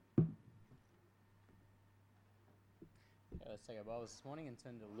Let's take our Bibles this morning and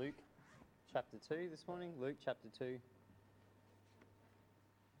turn to Luke chapter 2 this morning. Luke chapter 2.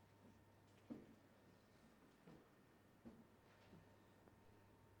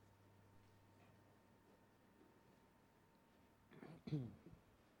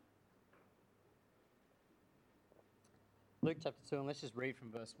 Luke chapter 2, and let's just read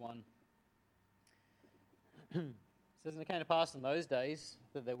from verse 1. It says, "And it came to pass in those days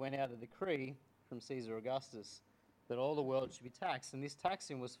that there went out a decree from Caesar Augustus that all the world should be taxed. And this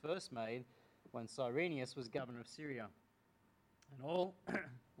taxing was first made when Cyrenius was governor of Syria.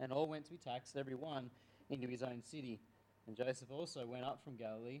 And all went to be taxed, every one into his own city. And Joseph also went up from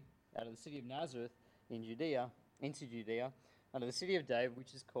Galilee, out of the city of Nazareth into Judea, unto the city of David,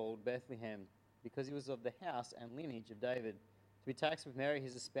 which is called Bethlehem, because he was of the house and lineage of David, to be taxed with Mary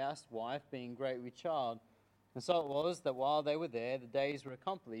his espoused wife, being great with child. And so it was that while they were there, the days were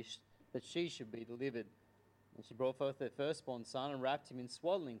accomplished that she should be delivered. And she brought forth her firstborn son, and wrapped him in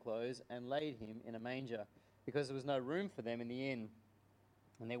swaddling clothes, and laid him in a manger, because there was no room for them in the inn.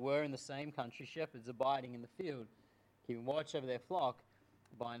 And there were in the same country shepherds abiding in the field, keeping watch over their flock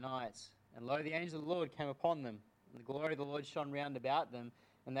by night. And lo, the angel of the Lord came upon them, and the glory of the Lord shone round about them,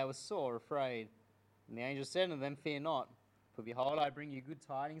 and they were sore afraid. And the angel said unto them, Fear not, for behold, I bring you good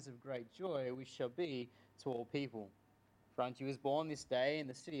tidings of great joy, which shall be to all people. For unto you is born this day in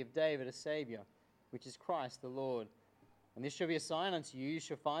the city of David a Saviour, which is Christ the Lord. And this shall be a sign unto you, you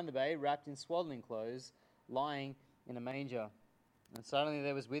shall find the babe wrapped in swaddling clothes, lying in a manger. And suddenly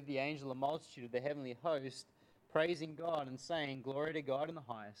there was with the angel a multitude of the heavenly host, praising God and saying, Glory to God in the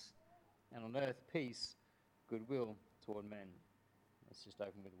highest, and on earth peace, goodwill toward men." Let's just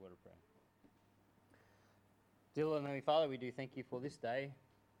open with a word of prayer. Dear Lord and Heavenly Father, we do thank you for this day.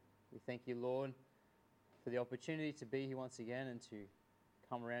 We thank you, Lord, for the opportunity to be here once again and to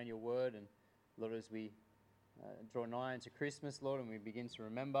come around your word. And Lord, as we draw nigh into Christmas, Lord, and we begin to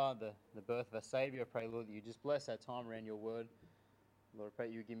remember the birth of our Saviour, I pray, Lord, that you just bless our time around your word. Lord, I pray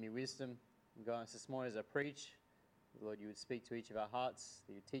you give me wisdom and guidance this morning as I preach. Lord, you would speak to each of our hearts,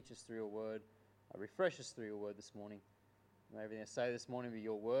 that you teach us through your word, refresh us through your word this morning. May everything I say this morning be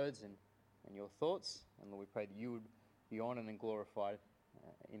your words and your thoughts. And Lord, we pray that you would be honoured and glorified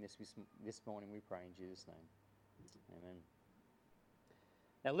in this morning, we pray in Jesus' name. Amen.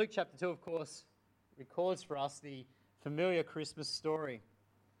 Now, Luke chapter 2, of course, records for us the familiar Christmas story.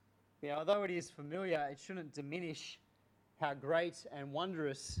 Although it is familiar, it shouldn't diminish how great and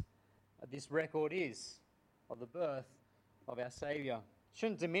wondrous this record is of the birth of our Saviour. It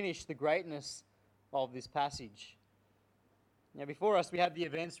shouldn't diminish the greatness of this passage. Now, before us, we have the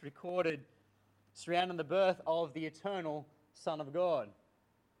events recorded surrounding the birth of the eternal Son of God.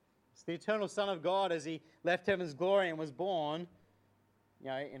 It's the eternal Son of God as he left heaven's glory and was born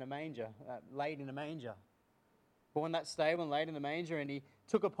in a manger, laid in a manger. Born that stable and laid in the manger, and he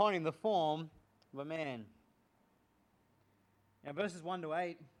took upon him the form of a man. Now, verses 1 to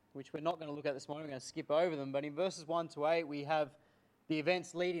 8, which we're not going to look at this morning, we're going to skip over them, but in verses 1 to 8, we have the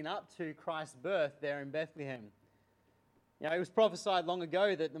events leading up to Christ's birth there in Bethlehem. It was prophesied long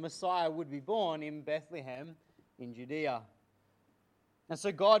ago that the Messiah would be born in Bethlehem in Judea. And so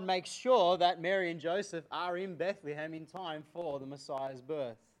God makes sure that Mary and Joseph are in Bethlehem in time for the Messiah's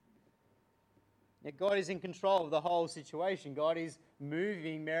birth. Yet God is in control of the whole situation. God is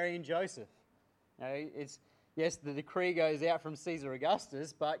moving Mary and Joseph. Yes, the decree goes out from Caesar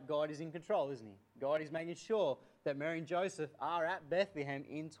Augustus, but God is in control, isn't he? God is making sure that Mary and Joseph are at Bethlehem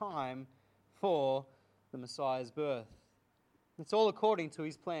in time for the Messiah's birth. It's all according to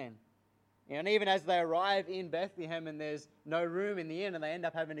his plan. And even as they arrive in Bethlehem and there's no room in the inn and they end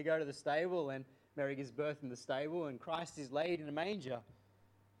up having to go to the stable, and Mary gives birth in the stable and Christ is laid in a manger,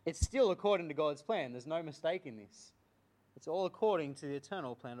 it's still according to God's plan. There's no mistake in this. It's all according to the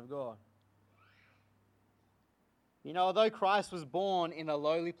eternal plan of God. Although Christ was born in a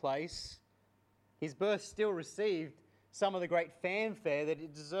lowly place, his birth still received some of the great fanfare that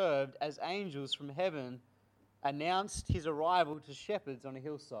it deserved as angels from heaven announced his arrival to shepherds on a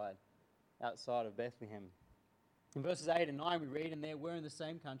hillside outside of Bethlehem. In verses 8 and 9 we read, "And there were in the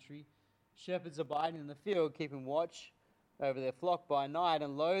same country shepherds abiding in the field, keeping watch over their flock by night.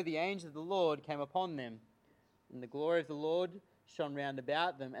 And lo, the angel of the Lord came upon them, and the glory of the Lord shone round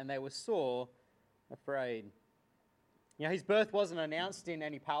about them, and they were sore afraid." His birth wasn't announced in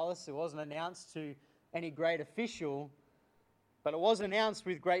any palace. It wasn't announced to any great official, but it was announced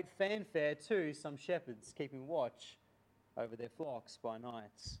with great fanfare to some shepherds keeping watch over their flocks by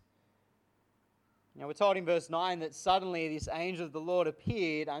nights. We're told in verse 9 that suddenly this angel of the Lord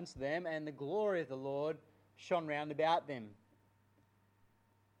appeared unto them, and the glory of the Lord shone round about them.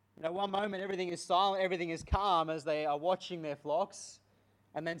 One moment everything is silent, everything is calm as they are watching their flocks,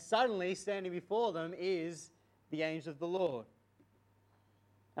 and then suddenly standing before them is the angel of the Lord.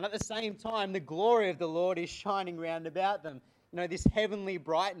 And at the same time, the glory of the Lord is shining round about them. This heavenly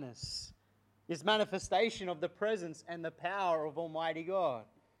brightness, this manifestation of the presence and the power of Almighty God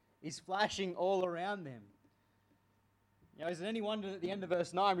is flashing all around them. Is it any wonder that at the end of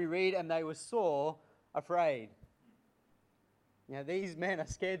verse 9 we read, and they were sore afraid. These men are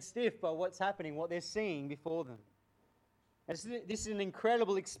scared stiff by what's happening, what they're seeing before them. This is an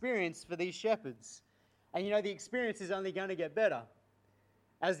incredible experience for these shepherds. And the experience is only going to get better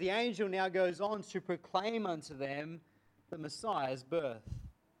as the angel now goes on to proclaim unto them the Messiah's birth.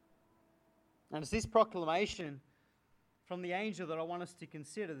 And it's this proclamation from the angel that I want us to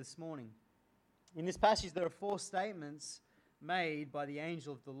consider this morning. In this passage, there are 4 statements made by the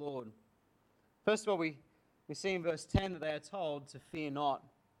angel of the Lord. First of all, we see in verse 10 that they are told to fear not.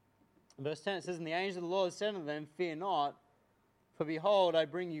 In verse 10 it says, "And the angel of the Lord said unto them, Fear not, for behold, I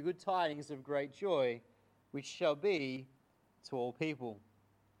bring you good tidings of great joy, which shall be to all people."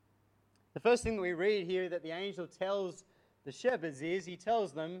 The first thing that we read here that the angel tells the shepherds is, he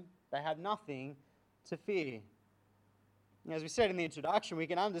tells them they have nothing to fear. As we said in the introduction, we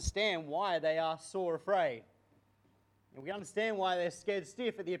can understand why they are sore afraid. And we understand why they're scared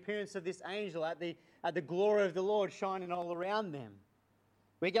stiff at the appearance of this angel, at the glory of the Lord shining all around them.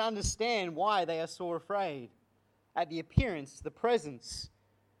 We can understand why they are sore afraid at the appearance, the presence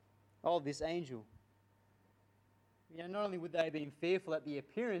of this angel. Not only would they have been fearful at the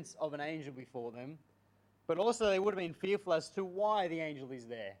appearance of an angel before them, but also they would have been fearful as to why the angel is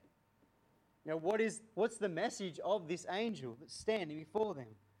there. What's the message of this angel that's standing before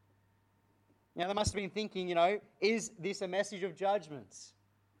them? They must have been thinking, is this a message of judgments?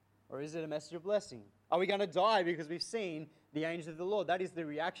 Or is it a message of blessing? Are we going to die because we've seen the angel of the Lord? That is the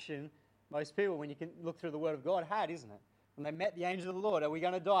reaction most people, when you can look through the Word of God, had, isn't it? When they met the angel of the Lord, are we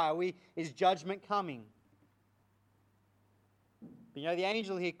going to die? Is judgment coming? But the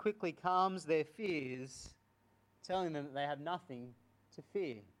angel here quickly calms their fears, telling them that they have nothing to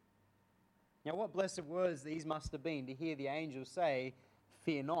fear. What blessed words these must have been to hear the angel say,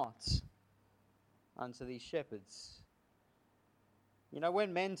 "Fear not," unto these shepherds.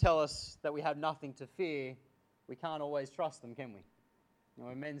 When men tell us that we have nothing to fear, we can't always trust them, can we?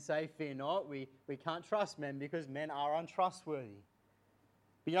 When men say, "Fear not," we can't trust men because men are untrustworthy.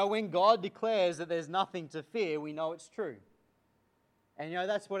 But when God declares that there's nothing to fear, we know it's true. And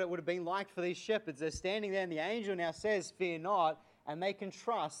that's what it would have been like for these shepherds. They're standing there and the angel now says, "Fear not," and they can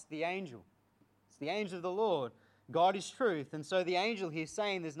trust the angel. It's the angel of the Lord. God is truth. And so the angel here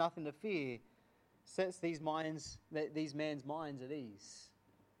saying there's nothing to fear sets these men's minds at ease.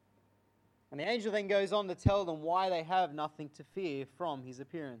 And the angel then goes on to tell them why they have nothing to fear from his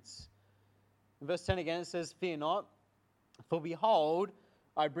appearance. In verse 10 again it says, "Fear not, for behold,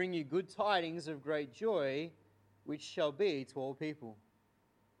 I bring you good tidings of great joy, which shall be to all people."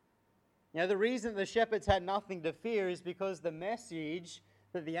 The reason the shepherds had nothing to fear is because the message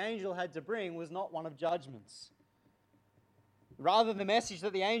that the angel had to bring was not one of judgments. Rather, the message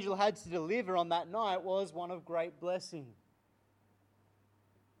that the angel had to deliver on that night was one of great blessing.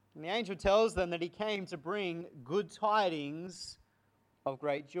 And the angel tells them that he came to bring good tidings of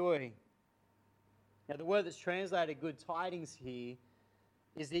great joy. The word that's translated good tidings here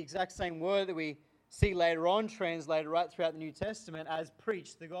is the exact same word that we see later on translated right throughout the New Testament as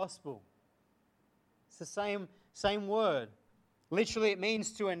preach the gospel. It's the same word. Literally, it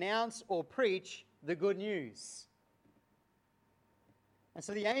means to announce or preach the good news. And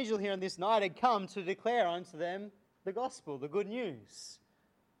so the angel here on this night had come to declare unto them the gospel, the good news.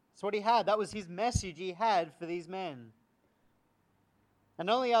 That's what he had. That was his message he had for these men. And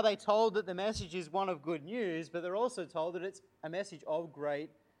not only are they told that the message is one of good news, but they're also told that it's a message of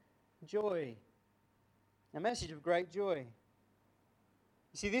great joy. A message of great joy.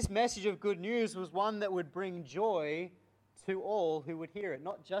 You see, this message of good news was one that would bring joy to all who would hear it,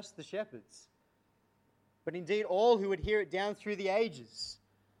 not just the shepherds, but indeed all who would hear it down through the ages.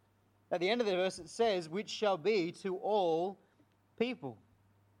 At the end of the verse it says, "which shall be to all people."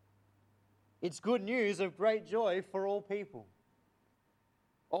 It's good news of great joy for all people,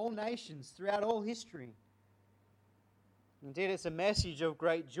 all nations, throughout all history. Indeed, it's a message of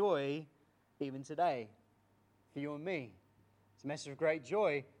great joy even today, for you and me. It's a message of great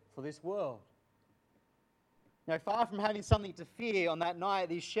joy for this world. Far from having something to fear on that night,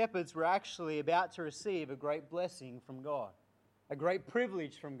 these shepherds were actually about to receive a great blessing from God, a great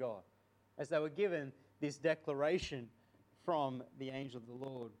privilege from God, as they were given this declaration from the angel of the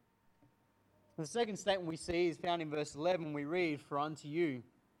Lord. And the second statement we see is found in verse 11. We read, "For unto you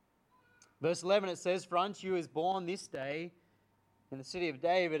Verse 11 it says, "For unto you is born this day in the city of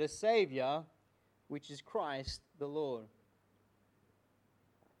David a Saviour, which is Christ the Lord."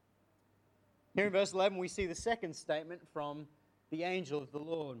 Here in verse 11 we see the second statement from the angel of the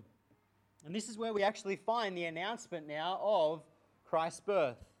Lord. And this is where we actually find the announcement now of Christ's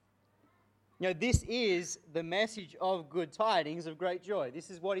birth. This is the message of good tidings of great joy. This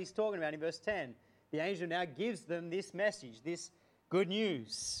is what he's talking about in verse 10. The angel now gives them this message, this good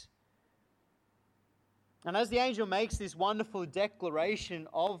news. And as the angel makes this wonderful declaration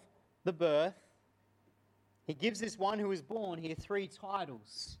of the birth, he gives this one who is born here three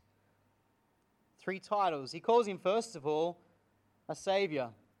titles. Three titles. He calls him, first of all, a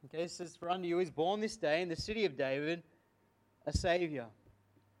Saviour. Okay, it says, "For unto you is born this day in the city of David a Saviour."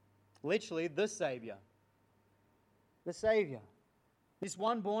 Literally, the Saviour. The Saviour. This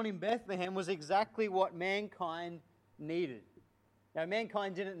one born in Bethlehem was exactly what mankind needed. Now,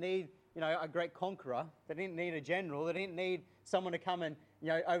 mankind didn't need, a great conqueror. They didn't need a general. They didn't need someone to come and,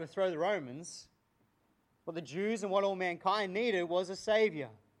 overthrow the Romans. What the Jews and what all mankind needed was a Saviour.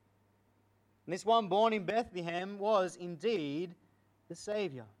 And this one born in Bethlehem was indeed the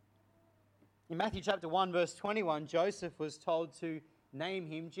Saviour. In Matthew chapter 1, verse 21, Joseph was told to name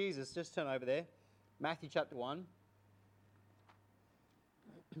him Jesus. Just turn over there. Matthew chapter 1.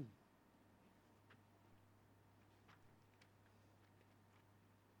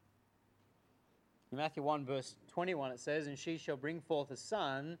 In Matthew 1, verse 21, it says, "And she shall bring forth a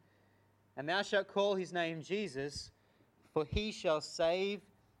son, and thou shalt call his name Jesus, for he shall save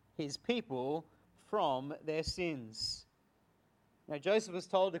his people from their sins." Now, Joseph was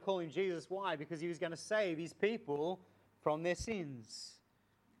told to call him Jesus. Why? Because he was going to save his people from their sins.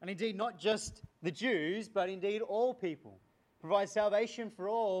 And indeed, not just the Jews, but indeed all people. Provide salvation for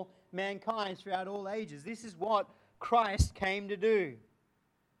all mankind throughout all ages. This is what Christ came to do.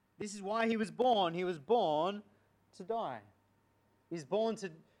 This is why he was born. He was born to die. He's born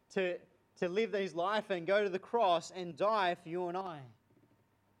to live his life and go to the cross and die for you and I.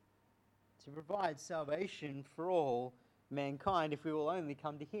 To provide salvation for all mankind if we will only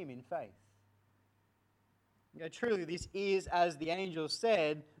come to him in faith. Truly, this is, as the angel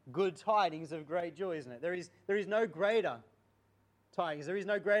said, good tidings of great joy, isn't it? There is no greater tidings, there is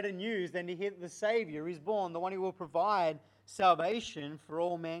no greater news than to hear that the Saviour is born, the one who will provide salvation for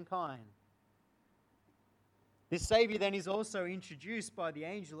all mankind. This Saviour then is also introduced by the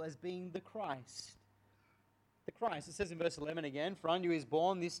angel as being the Christ. The Christ. It says in verse 11 again, "For unto you is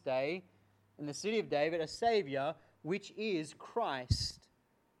born this day in the city of David a Saviour, which is Christ."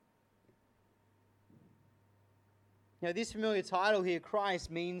 Now, this familiar title here, Christ,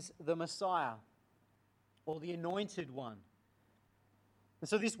 means the Messiah, or the Anointed One. And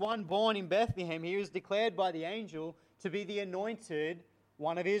so this one born in Bethlehem here is declared by the angel to be the Anointed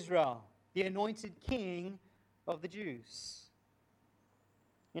One of Israel, the Anointed King of the Jews.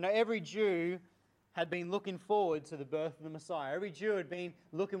 Every Jew had been looking forward to the birth of the Messiah. Every Jew had been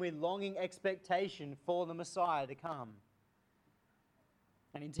looking with longing expectation for the Messiah to come.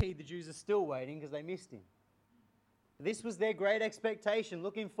 And indeed, the Jews are still waiting because they missed him. This was their great expectation,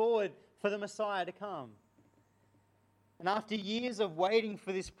 looking forward for the Messiah to come. And after years of waiting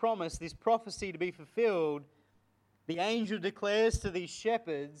for this promise, this prophecy to be fulfilled, the angel declares to these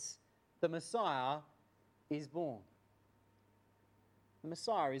shepherds, the Messiah is born. The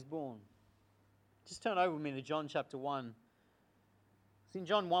Messiah is born. Just turn over with me to John chapter 1. So in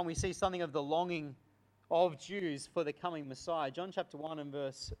John 1, we see something of the longing of Jews for the coming Messiah. John chapter 1 and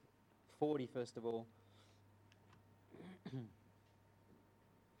verse 40, first of all.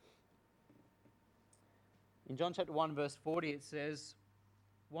 In John chapter 1, verse 40, it says,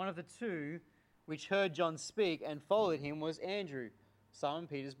 "One of the two which heard John speak and followed him was Andrew, Simon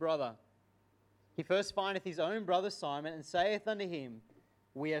Peter's brother. He first findeth his own brother Simon, and saith unto him,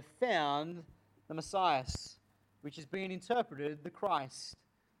 We have found the Messiah," which is being interpreted the Christ.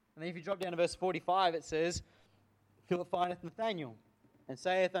 And then if you drop down to verse 45, it says, "Philip findeth Nathanael, and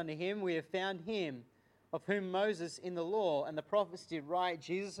saith unto him, We have found him, of whom Moses in the law and the prophets did write,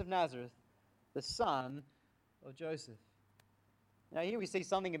 Jesus of Nazareth, the son of Joseph." Now here we see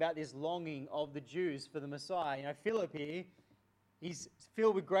something about this longing of the Jews for the Messiah. Philip here, he's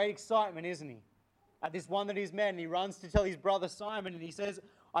filled with great excitement, isn't he? At this one that he's met, and he runs to tell his brother Simon, and he says,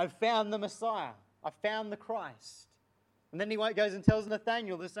 "I've found the Messiah. I've found the Christ." And then he goes and tells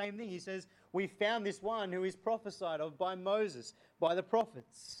Nathanael the same thing. He says, "We found this one who is prophesied of by Moses, by the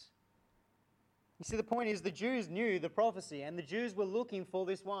prophets." You see, the point is the Jews knew the prophecy, and the Jews were looking for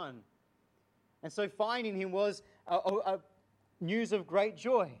this one. And so finding him was a news of great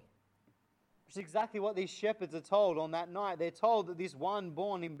joy. Which is exactly what these shepherds are told on that night. They're told that this one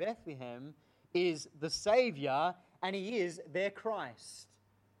born in Bethlehem is the Saviour, and he is their Christ.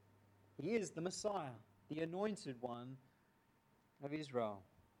 He is the Messiah, the anointed one of Israel.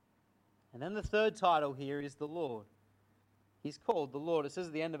 And then the third title here is the Lord. He's called the Lord. It says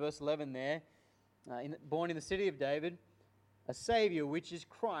at the end of verse 11 there, born in the city of David, a Saviour, which is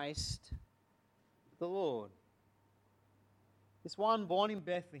Christ the Lord. This one born in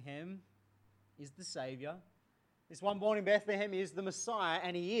Bethlehem is the Saviour. This one born in Bethlehem is the Messiah,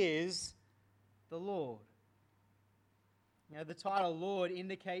 and he is the Lord. Now, the title Lord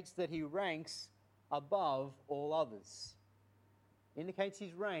indicates that he ranks above all others. Indicates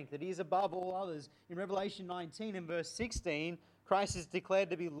his rank, that he is above all others. In Revelation 19 and verse 16, Christ is declared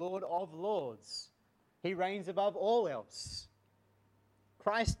to be Lord of lords. He reigns above all else.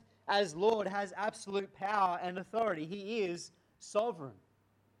 Christ as Lord has absolute power and authority. He is sovereign.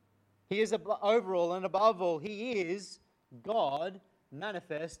 He is over all and above all. He is God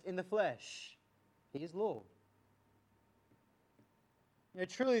manifest in the flesh. He is Lord.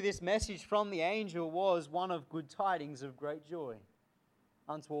 Truly this message from the angel was one of good tidings of great joy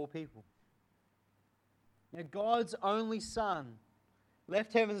unto all people. God's only Son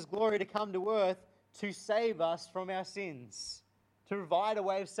left heaven's glory to come to earth to save us from our sins, to provide a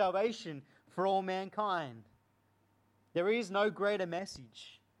way of salvation for all mankind. There is no greater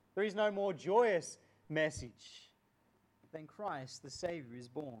message. There is no more joyous message than Christ, the Saviour, is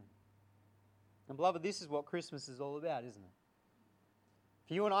born. And beloved, this is what Christmas is all about, isn't it?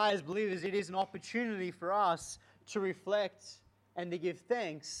 For you and I as believers, it is an opportunity for us to reflect and to give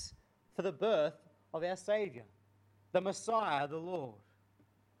thanks for the birth of our Saviour, the Messiah, the Lord.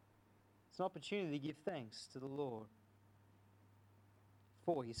 It's an opportunity to give thanks to the Lord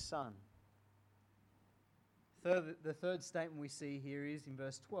for his Son. The third statement we see here is in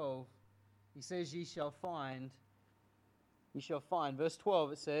verse 12. He says, ye shall find. Verse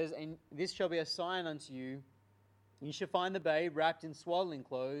 12 it says, and this shall be a sign unto you. You shall find the babe wrapped in swaddling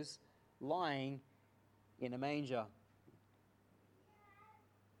clothes, lying in a manger.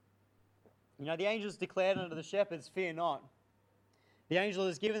 The angels declared unto the shepherds, fear not. The angel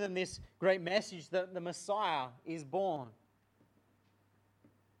has given them this great message that the Messiah is born.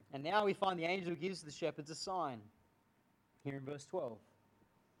 And now we find the angel gives the shepherds a sign here in verse 12.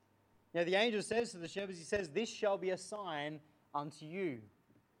 Now the angel says to the shepherds, he says, this shall be a sign unto you.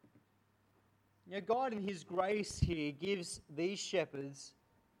 God in his grace here gives these shepherds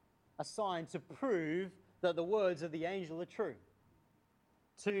a sign to prove that the words of the angel are true.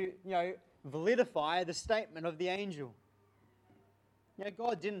 To, validify the statement of the angel.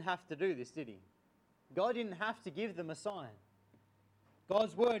 God didn't have to do this, did he? God didn't have to give them a sign.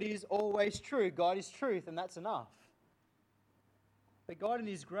 God's word is always true. God is truth, and that's enough. But God in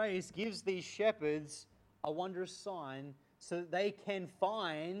his grace gives these shepherds a wondrous sign so that they can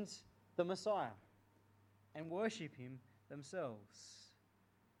find the Messiah and worship him themselves.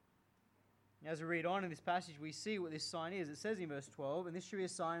 As we read on in this passage, we see what this sign is. It says in verse 12, and this shall be a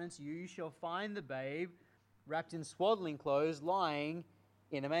sign unto you, you shall find the babe wrapped in swaddling clothes, lying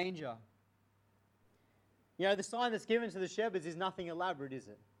in a manger. The sign that's given to the shepherds is nothing elaborate, is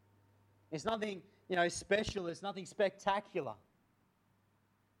it? It's nothing, special. It's nothing spectacular.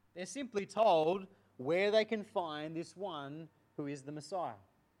 They're simply told where they can find this one who is the Messiah.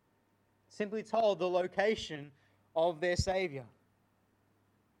 Simply told the location of their Saviour.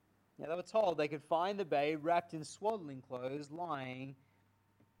 They were told they could find the babe wrapped in swaddling clothes, lying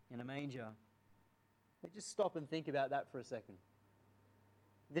in a manger. Just stop and think about that for a second.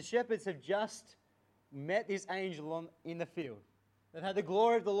 The shepherds have just met this angel in the field. They've had the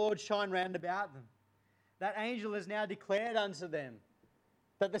glory of the Lord shine round about them. That angel has now declared unto them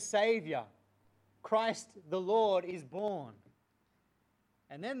that the Saviour, Christ the Lord, is born.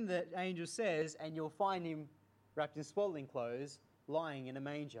 And then the angel says, and you'll find him wrapped in swaddling clothes, lying in a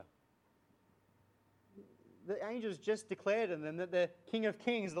manger. The angels just declared to them that the King of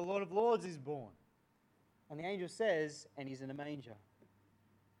Kings, the Lord of Lords, is born. And the angel says, and he's in a manger.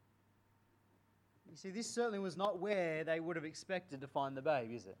 You see, this certainly was not where they would have expected to find the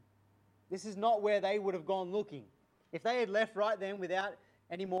babe, is it? This is not where they would have gone looking. If they had left right then without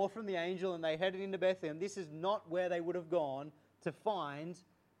any more from the angel and they headed into Bethlehem, this is not where they would have gone to find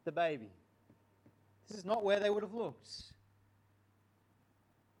the baby. This is not where they would have looked.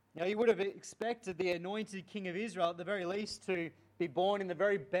 You would have expected the anointed King of Israel, at the very least, to be born in the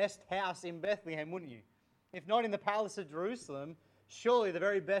very best house in Bethlehem, wouldn't you? If not in the palace of Jerusalem, surely the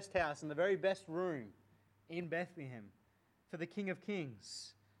very best house and the very best room in Bethlehem for the King of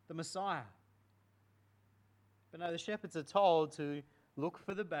Kings, the Messiah. But no, the shepherds are told to look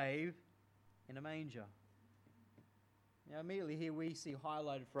for the babe in a manger. Now, immediately here we see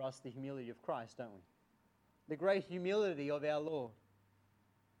highlighted for us the humility of Christ, don't we? The great humility of our Lord.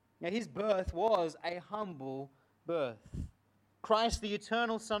 Now, his birth was a humble birth. Christ, the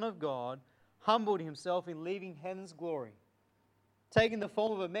eternal Son of God, humbled himself in leaving heaven's glory, taking the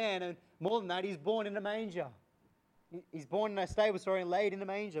form of a man, and more than that, he's born in a manger. He's born in a stable, and laid in a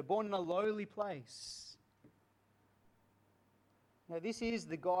manger, born in a lowly place. Now, this is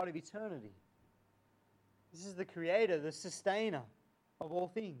the God of eternity. This is the creator, the sustainer of all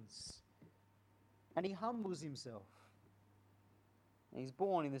things. And he humbles himself. And he's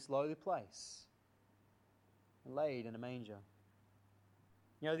born in this lowly place, and laid in a manger.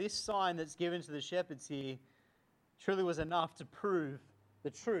 You know, this sign that's given to the shepherds here truly was enough to prove the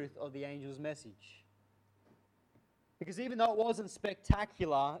truth of the angel's message. Because even though it wasn't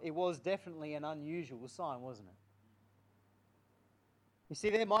spectacular, it was definitely an unusual sign, wasn't it? You see,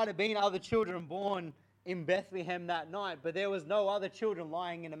 there might have been other children born in Bethlehem that night, but there was no other children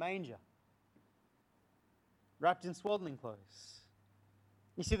lying in a manger, wrapped in swaddling clothes.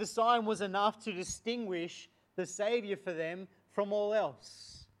 You see, the sign was enough to distinguish the Savior for them from all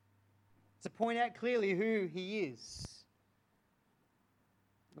else, to point out clearly who he is.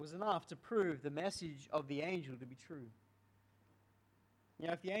 It was enough to prove the message of the angel to be true. You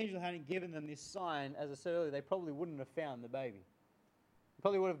know, if the angel hadn't given them this sign, as I said earlier, they probably wouldn't have found the baby. They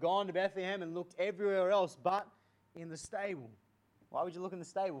probably would have gone to Bethlehem and looked everywhere else but in the stable. Why would you look in the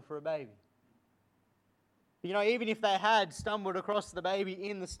stable for a baby? You know, even if they had stumbled across the baby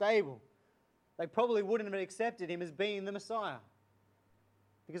in the stable, they probably wouldn't have accepted him as being the Messiah.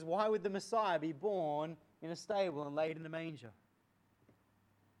 Because why would the Messiah be born in a stable and laid in a manger?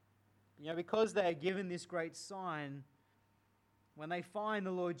 You know, because they are given this great sign, when they find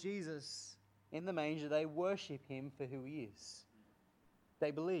the Lord Jesus in the manger, they worship him for who he is.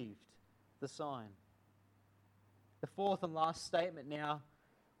 They believed the sign. The fourth and last statement now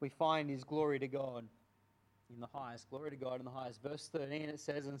we find is glory to God in the highest. Glory to God in the highest. Verse 13 it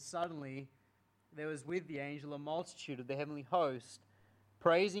says, "And suddenly there was with the angel a multitude of the heavenly host,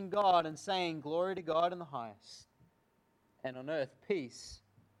 praising God and saying, Glory to God in the highest, and on earth peace,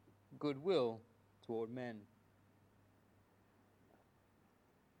 goodwill toward men."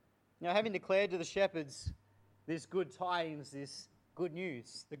 Now, having declared to the shepherds this good tidings, this good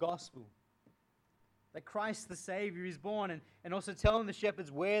news, the gospel, that Christ the Savior is born, and also telling the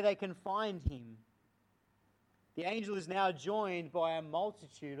shepherds where they can find him, the angel is now joined by a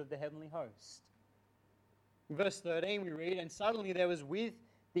multitude of the heavenly host. In verse 13 we read, "And suddenly there was with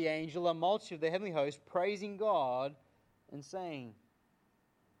the angel a multitude of the heavenly host, praising God and saying."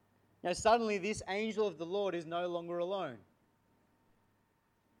 Now suddenly this angel of the Lord is no longer alone.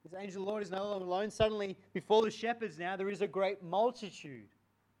 This angel of the Lord is no longer alone. Suddenly, before the shepherds now, there is a great multitude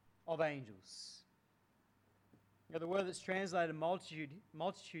of angels. You know, the word that's translated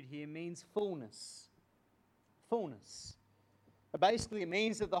multitude here means fullness. Fullness. Basically, it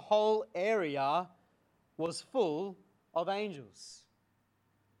means that the whole area was full of angels.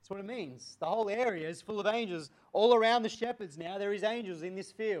 That's what it means. The whole area is full of angels. All around the shepherds now, there is angels in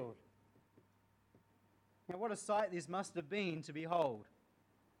this field. Now, what a sight this must have been to behold.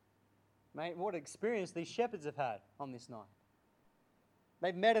 Mate, what experience these shepherds have had on this night.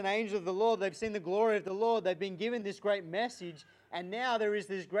 They've met an angel of the Lord. They've seen the glory of the Lord. They've been given this great message. And now there is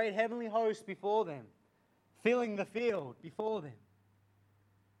this great heavenly host before them, filling the field before them.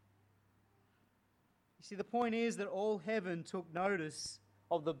 You see, the point is that all heaven took notice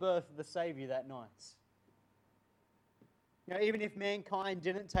of the birth of the Savior that night. You know, even if mankind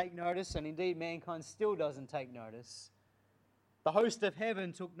didn't take notice, and indeed mankind still doesn't take notice, the host of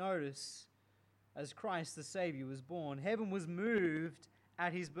heaven took notice as Christ the Savior was born. Heaven was moved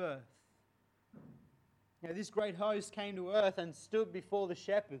at his birth. Now, this great host came to earth and stood before the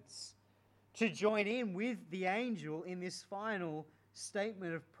shepherds to join in with the angel in this final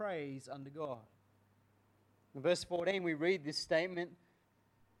statement of praise unto God. In verse 14, we read this statement.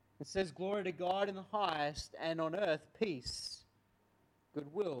 It says, "Glory to God in the highest, and on earth peace,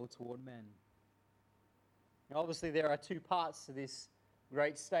 goodwill toward men." Now, obviously, there are two parts to this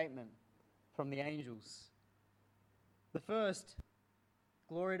great statement from the angels. The first,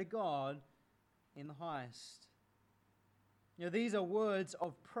 glory to God in the highest. You know, these are words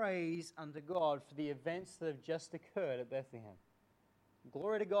of praise unto God for the events that have just occurred at Bethlehem.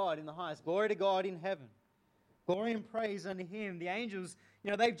 Glory to God in the highest. Glory to God in heaven. Glory and praise unto him. The angels,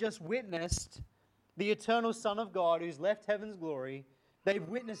 you know, they've just witnessed the eternal Son of God who's left heaven's glory. They've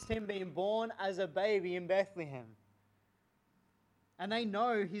witnessed him being born as a baby in Bethlehem. And they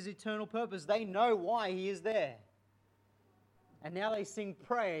know his eternal purpose. They know why he is there. And now they sing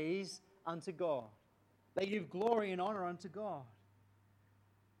praise unto God. They give glory and honor unto God.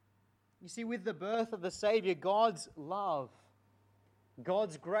 You see, with the birth of the Savior, God's love,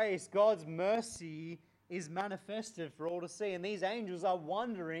 God's grace, God's mercy is manifested for all to see. And these angels are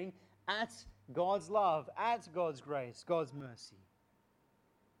wondering at God's love, at God's grace, God's mercy.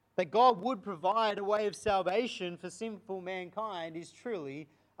 That God would provide a way of salvation for sinful mankind is truly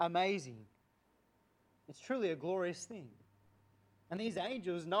amazing. It's truly a glorious thing. And these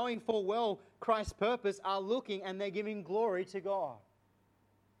angels, knowing full well Christ's purpose, are looking and they're giving glory to God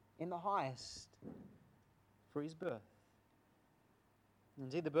in the highest for his birth.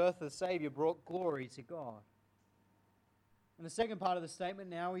 Indeed, the birth of the Savior brought glory to God. In the second part of the statement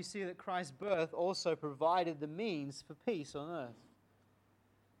now, we see that Christ's birth also provided the means for peace on earth.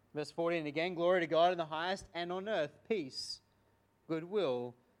 Verse 14 again, glory to God in the highest, and on earth peace,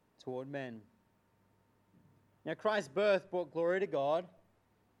 goodwill toward men. Now, Christ's birth brought glory to God,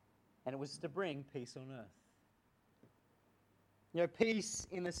 and it was to bring peace on earth. You know, peace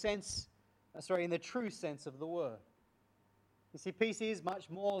in the true sense of the word. You see, peace is much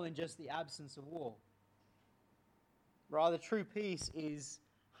more than just the absence of war. Rather, true peace is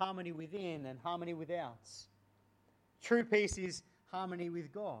harmony within and harmony without. True peace is harmony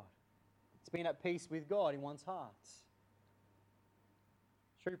with God. It's being at peace with God in one's heart.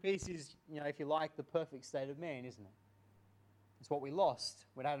 True peace is, if you like, the perfect state of man, isn't it? It's what we lost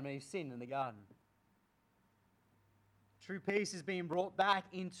when Adam and Eve sinned in the garden. True peace is being brought back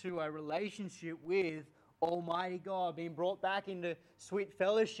into a relationship with Almighty God, being brought back into sweet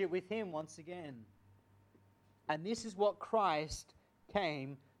fellowship with Him once again. And this is what Christ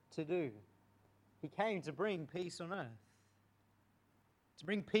came to do. He came to bring peace on earth. To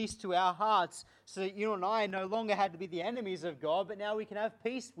bring peace to our hearts so that you and I no longer had to be the enemies of God, but now we can have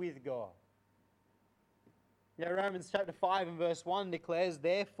peace with God. Romans chapter 5 and verse 1 declares,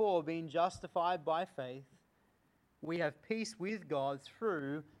 therefore, being justified by faith, we have peace with God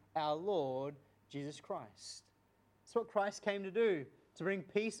through our Lord Jesus Christ. That's what Christ came to do, to bring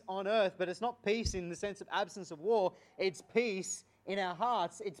peace on earth. But it's not peace in the sense of absence of war. It's peace in our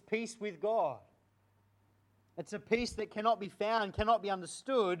hearts. It's peace with God. It's a peace that cannot be found, cannot be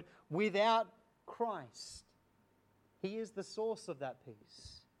understood without Christ. He is the source of that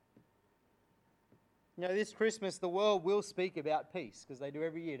peace. This Christmas, the world will speak about peace, because they do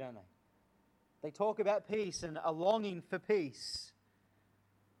every year, don't they? They talk about peace and a longing for peace.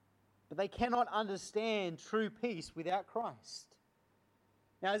 But they cannot understand true peace without Christ.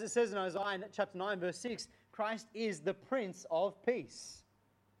 Now, as it says in Isaiah chapter 9, verse 6, Christ is the Prince of Peace.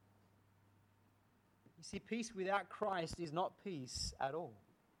 You see, peace without Christ is not peace at all.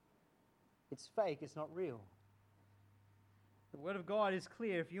 It's fake, it's not real. The Word of God is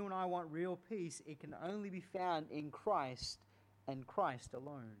clear. If you and I want real peace, it can only be found in Christ and Christ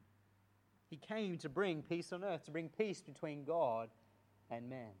alone. He came to bring peace on earth, to bring peace between God and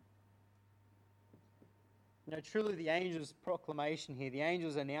man. Truly the angel's proclamation here, the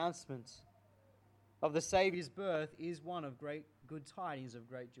angel's announcement of the Saviour's birth is one of great good tidings of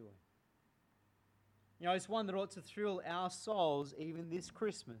great joy. It's one that ought to thrill our souls even this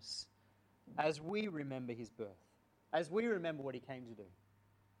Christmas as we remember His birth, as we remember what He came to do.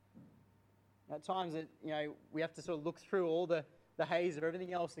 At times, we have to sort of look through all the haze of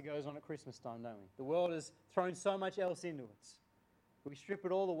everything else that goes on at Christmas time, don't we? The world has thrown so much else into it. We strip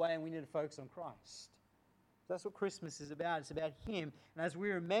it all away and we need to focus on Christ. That's what Christmas is about. It's about Him. And as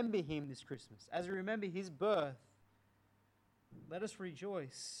we remember Him this Christmas, as we remember His birth, let us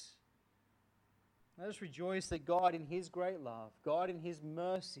rejoice. Let us rejoice that God in His great love, God in His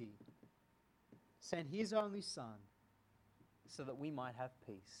mercy, sent His only Son so that we might have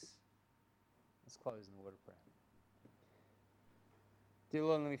peace. Let's close in the word of prayer. Dear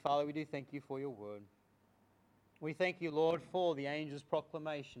Lord and Heavenly Father, we do thank You for Your word. We thank You, Lord, for the angel's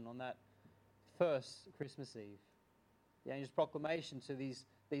proclamation on that first Christmas Eve. The angel's proclamation to these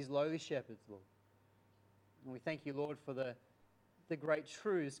lowly shepherds, Lord. And we thank You, Lord, for the great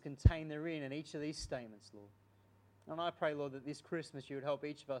truths contained therein in each of these statements, Lord. And I pray, Lord, that this Christmas You would help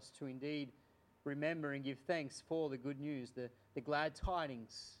each of us to indeed remember and give thanks for the good news, the glad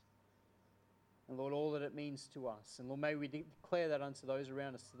tidings, and Lord, all that it means to us. And Lord, may we declare that unto those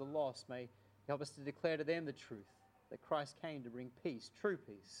around us, to the lost. May You help us to declare to them the truth, that Christ came to bring peace, true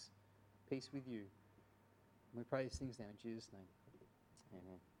peace, peace with You. And we pray these things now in Jesus' name.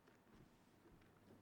 Amen.